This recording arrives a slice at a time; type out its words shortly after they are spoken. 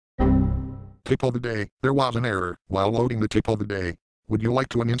Tip of the day, there was an error while loading the tip of the day. Would you like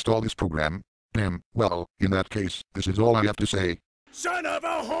to uninstall this program? Damn, well, in that case, this is all I have to say. Son of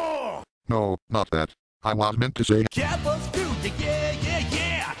a whore! No, not that. I was meant to say Campus food, yeah, yeah,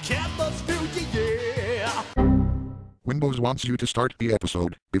 yeah! Campus food, yeah! Windows wants you to start the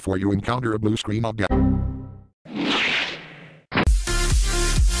episode before you encounter a blue screen of death.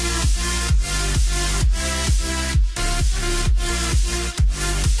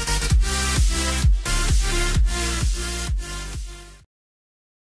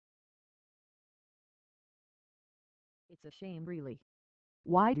 It's a shame really.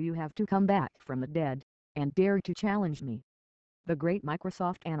 Why do you have to come back from the dead, and dare to challenge me? The great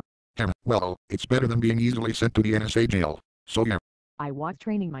Microsoft Well, it's better than being easily sent to the NSA jail. So yeah. I was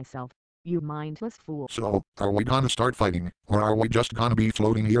training myself, you mindless fool. So, are we gonna start fighting, or are we just gonna be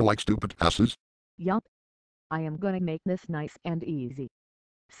floating here like stupid asses? Yup. I am gonna make this nice and easy.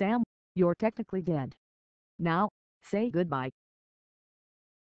 Sam, you're technically dead. Now, say goodbye.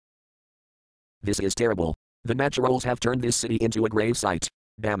 This is terrible. The naturals have turned this city into a grave site.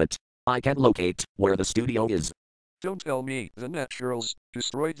 Damn it. I can't locate where the studio is. Don't tell me the naturals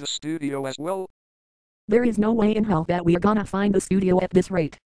destroyed the studio as well. There is no way in hell that we are gonna find the studio at this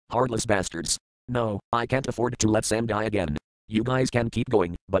rate. Heartless bastards. No, I can't afford to let Sam die again. You guys can keep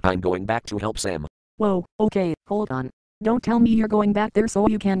going, but I'm going back to help Sam. Whoa, okay, hold on. Don't tell me you're going back there so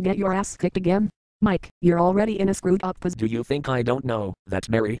you can get your ass kicked again. Mike, you're already in a screwed up position. Do you think I don't know that,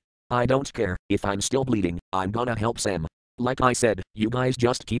 Mary? I don't care if I'm still bleeding, I'm gonna help Sam. Like I said, you guys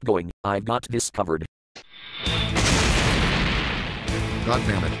just keep going, I've got this covered. God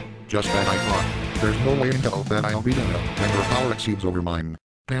damn it. Just as I thought. There's no way in hell that I'll beat Anna when her power exceeds over mine.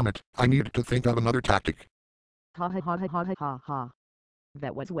 Damn it, I need to think of another tactic. Ha ha ha ha ha ha ha ha.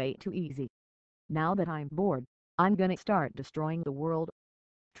 That was way too easy. Now that I'm bored, I'm gonna start destroying the world.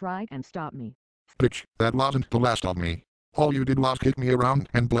 Try and stop me. Bitch, that wasn't the last of me. All you did was kick me around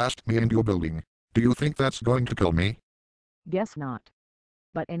and blast me into a building. Do you think that's going to kill me? Guess not.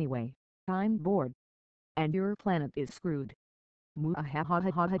 But anyway, I'm bored. And your planet is screwed. Well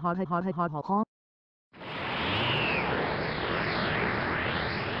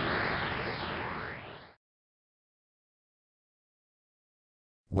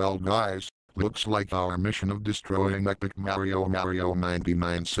guys, looks like our mission of destroying Epic Mario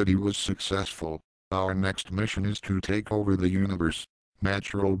 99 City was successful. Our next mission is to take over the universe.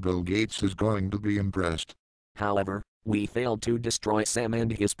 Natural Bill Gates is going to be impressed. However, we failed to destroy Sam and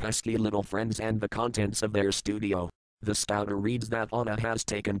his pesky little friends and the contents of their studio. The scouter reads that Anna has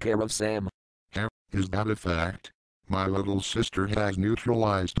taken care of Sam. Is that a fact? My little sister has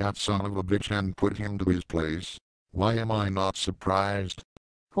neutralized that son of a bitch and put him to his place. Why am I not surprised?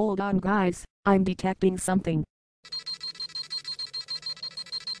 Hold on guys, I'm detecting something.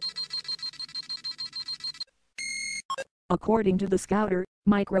 According to the scouter,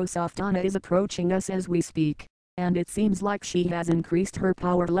 Microsoft Anna is approaching us as we speak, and it seems like she has increased her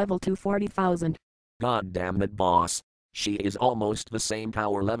power level to 40,000. God damn it, boss. She is almost the same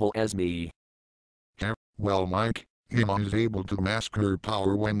power level as me. Well Mike, Emma is able to mask her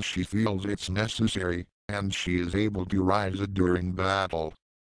power when she feels it's necessary, and she is able to rise it during battle.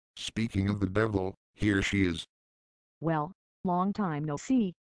 Speaking of the devil, here she is. Well, long time no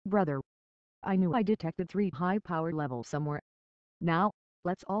see, brother. I knew I detected 3 high power levels somewhere. Now,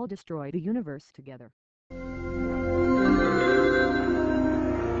 let's all destroy the universe together.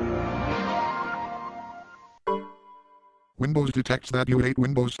 Windows detects that you hate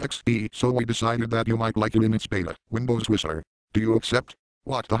Windows XP, so we decided that you might like it in its beta. Windows Whistler. Do you accept?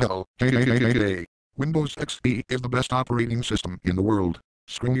 What the hell? Hey. Windows XP is the best operating system in the world.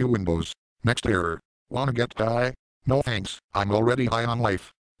 Screw you Windows. Next error. Wanna get high? No thanks, I'm already high on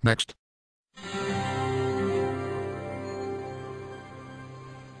life. Next.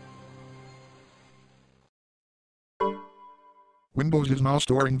 Windows is now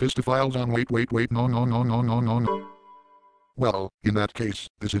storing Vista files on wait, no. Well, in that case,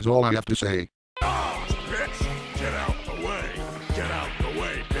 this is all I have to say. Oh, bitch! Get out the way! Get out the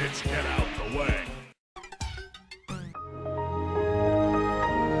way, bitch! Get out the way!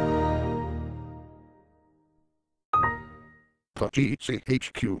 The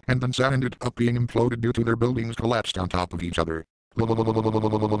GCHQ and then SAT ended up being imploded due to their buildings collapsed on top of each other.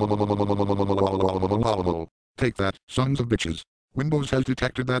 Take that, sons of bitches. Windows has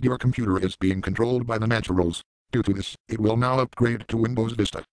detected that your computer is being controlled by the naturals. Due to this, it will now upgrade to Windows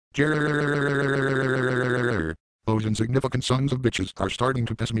Vista. Those insignificant sons of bitches are starting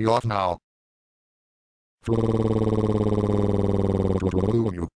to piss me off now.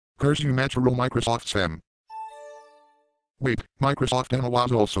 Curse you natural Microsoft Sam. Wait, Microsoft Emma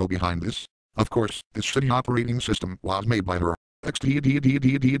was also behind this. Of course, this shitty operating system was made by her.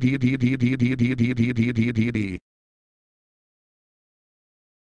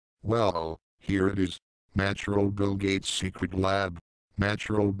 Well, here it is. Natural Bill Gates' secret lab.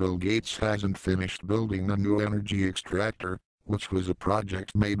 Natural Bill Gates hasn't finished building the new energy extractor, which was a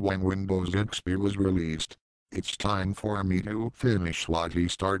project made when Windows XP was released. It's time for me to finish what he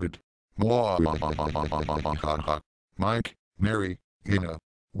started. Mike, Mary, Ina.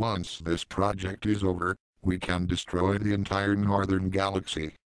 Once this project is over, we can destroy the entire northern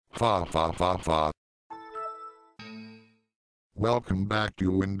galaxy. Fa fa fa fa. Welcome back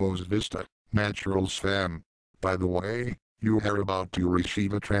to Windows Vista, Natural's fam. By the way, you are about to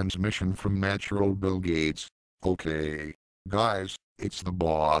receive a transmission from Natural Bill Gates. Okay. Guys, it's the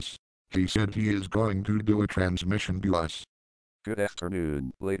boss. He said he is going to do a transmission to us. Good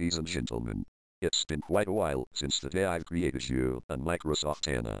afternoon, ladies and gentlemen. It's been quite a while since the day I've created you on Microsoft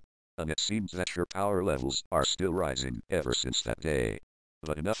Anna, and it seems that your power levels are still rising ever since that day.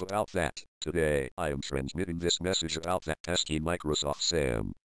 But enough about that. Today, I am transmitting this message about that pesky Microsoft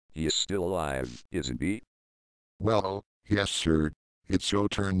Sam. He is still alive, isn't he? Well, yes sir. It so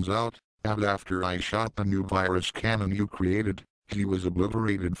turns out, that after I shot the new virus cannon you created, he was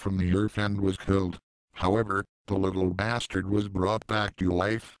obliterated from the earth and was killed. However, the little bastard was brought back to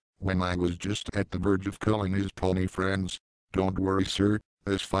life, when I was just at the verge of killing his pony friends. Don't worry sir,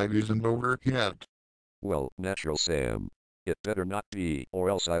 this fight isn't over yet. Well, Natural Sam. It better not be, or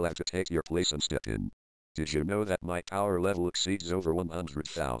else I'll have to take your place and step in. Did you know that my power level exceeds over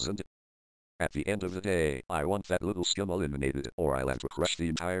 100,000? At the end of the day, I want that little scum eliminated, or I'll have to crush the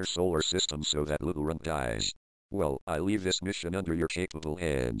entire solar system so that little runt dies. Well, I leave this mission under your capable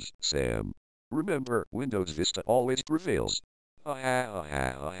hands, Sam. Remember, Windows Vista always prevails.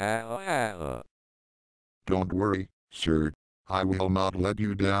 Don't worry, sir. I will not let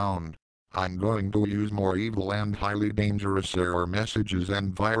you down. I'm going to use more evil and highly dangerous error messages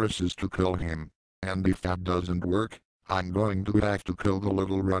and viruses to kill him. And if that doesn't work, I'm going to have to kill the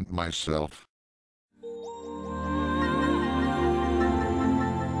little runt myself.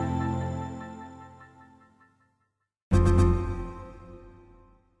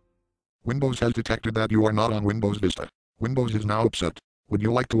 Windows has detected that you are not on Windows Vista. Windows is now upset. Would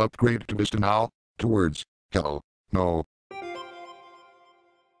you like to upgrade to Vista now? 2 words. Hell, no.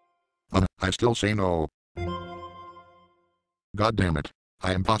 I still say no. God damn it.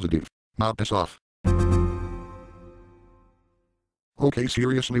 I am positive. Now piss off. Okay,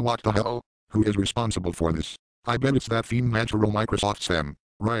 seriously, what the hell? Who is responsible for this? I bet it's that fiend Natural Microsoft Sam.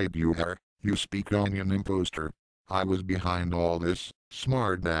 Right, you are. You speak onion imposter. I was behind all this.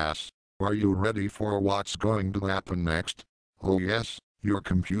 Smart ass. Are you ready for what's going to happen next? Oh yes, your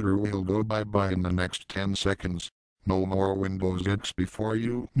computer will go bye-bye in the next 10 seconds. No more Windows XP for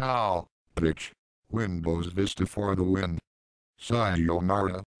you now, bitch. Windows Vista for the win.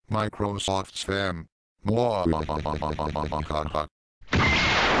 Sayonara, Microsoft Spam.